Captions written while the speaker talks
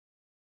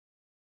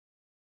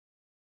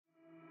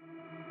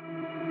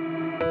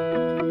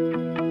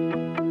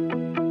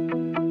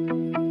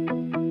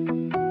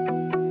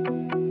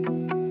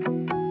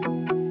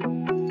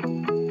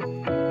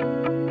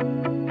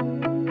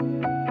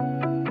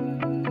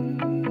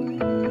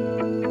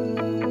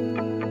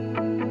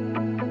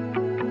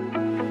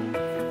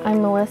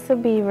Melissa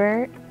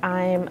Beaver.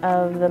 I'm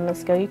of the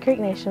Muskogee Creek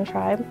Nation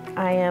tribe.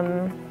 I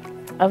am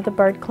of the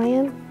Bird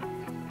Clan,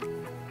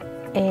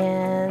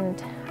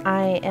 and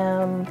I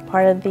am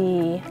part of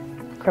the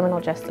criminal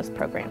justice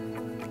program.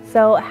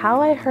 So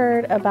how I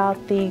heard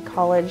about the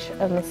College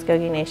of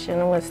Muskogee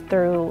Nation was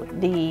through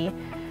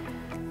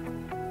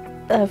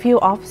a few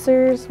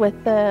officers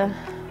with the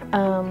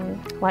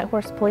White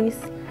Horse Police.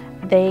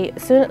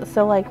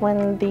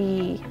 When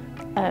the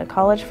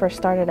college first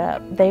started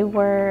up,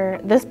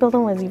 this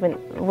building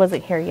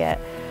wasn't here yet.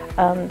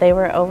 They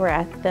were over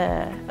at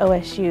the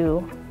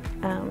OSU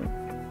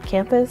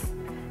campus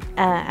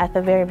at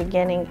the very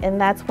beginning, and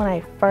that's when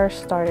I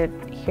first started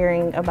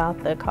hearing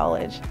about the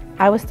college.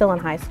 I was still in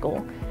high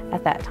school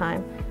at that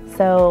time,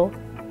 so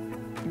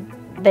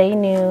they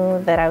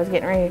knew that I was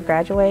getting ready to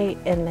graduate,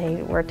 and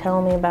they were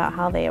telling me about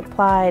how they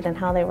applied and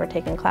how they were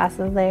taking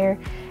classes there,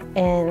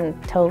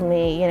 and told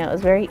me, it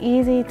was very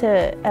easy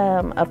to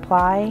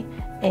apply,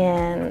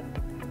 and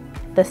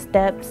the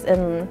steps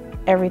and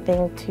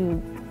everything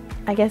to,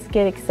 I guess,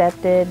 get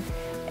accepted,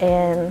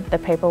 and the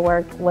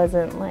paperwork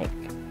wasn't like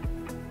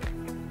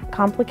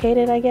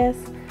complicated, I guess.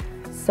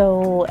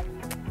 So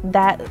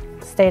that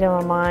stayed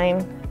on my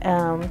mind.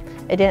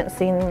 It didn't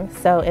seem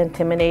so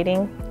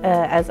intimidating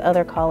as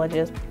other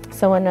colleges.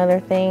 So another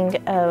thing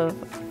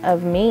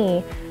of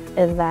me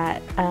is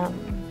that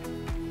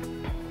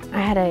I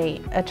had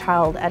a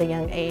child at a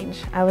young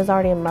age. I was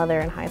already a mother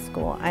in high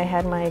school. I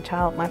had my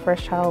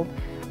first child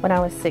when I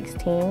was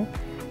 16,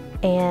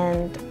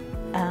 and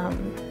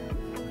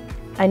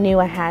I knew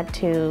I had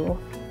to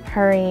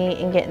hurry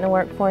and get in the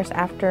workforce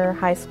after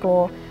high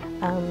school.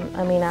 I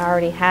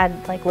already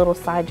had like little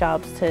side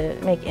jobs to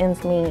make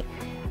ends meet,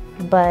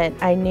 but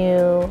I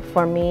knew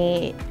for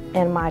me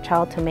and my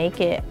child to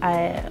make it,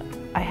 I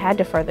had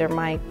to further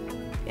my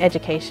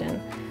education.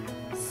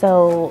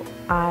 So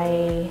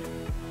I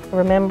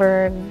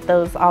remembered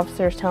those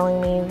officers telling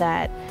me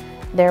that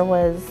there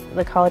was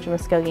the College of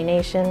Muskogee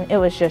Nation. It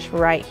was just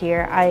right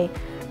here.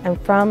 I'm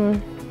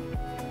from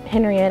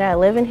Henrietta. I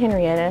live in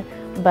Henrietta,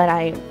 but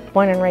I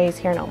born and raised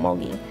here in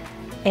Okmulgee.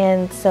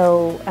 And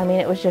so,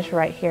 it was just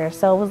right here.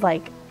 So it was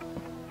like,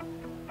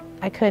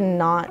 I could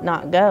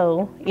not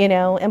go,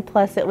 and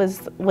plus it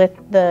was with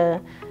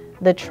the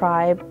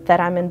tribe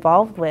that I'm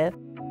involved with.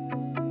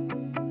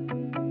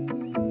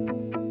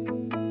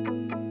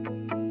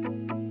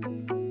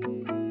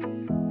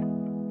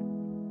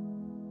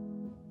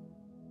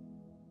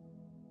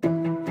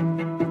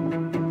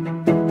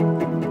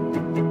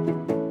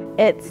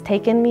 It's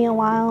taken me a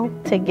while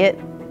to get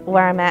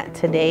where I'm at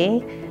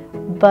today,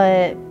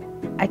 but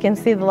I can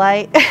see the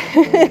light.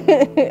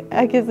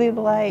 I can see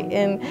the light.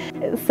 And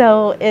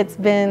so it's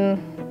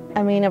been,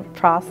 a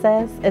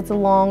process. It's a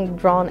long,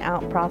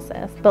 drawn-out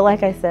process. But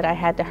like I said, I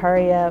had to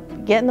hurry up,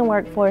 get in the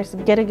workforce,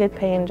 get a good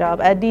paying job,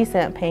 a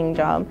decent paying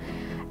job.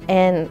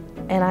 And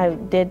I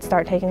did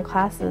start taking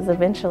classes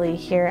eventually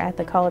here at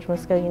the College of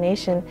Muskogee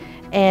Nation.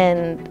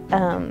 And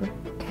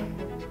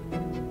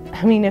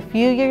a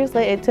few years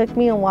later, it took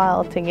me a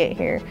while to get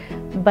here,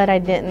 but I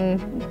didn't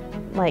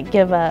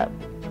give up.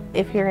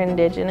 If you're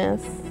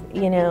Indigenous,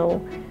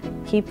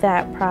 keep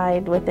that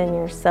pride within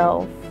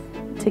yourself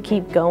to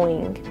keep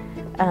going.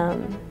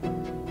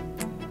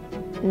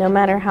 No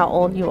matter how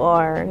old you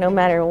are, no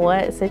matter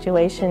what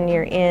situation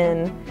you're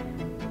in,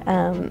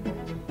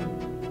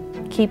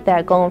 keep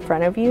that goal in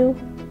front of you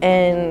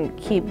and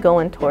keep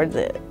going towards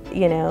it.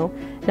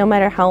 No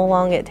matter how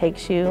long it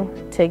takes you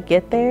to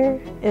get there,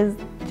 is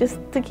just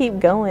to keep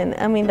going.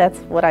 That's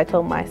what I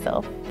told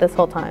myself this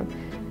whole time.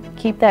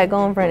 Keep that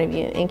goal in front of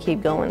you and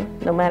keep going.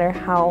 No matter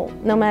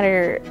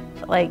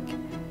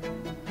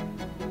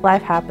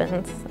life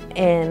happens,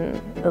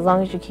 and as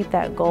long as you keep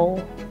that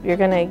goal, you're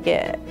gonna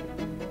get,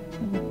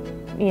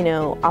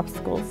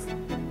 obstacles.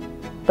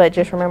 But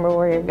just remember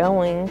where you're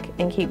going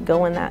and keep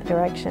going that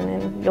direction,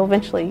 and you'll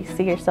eventually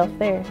see yourself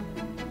there.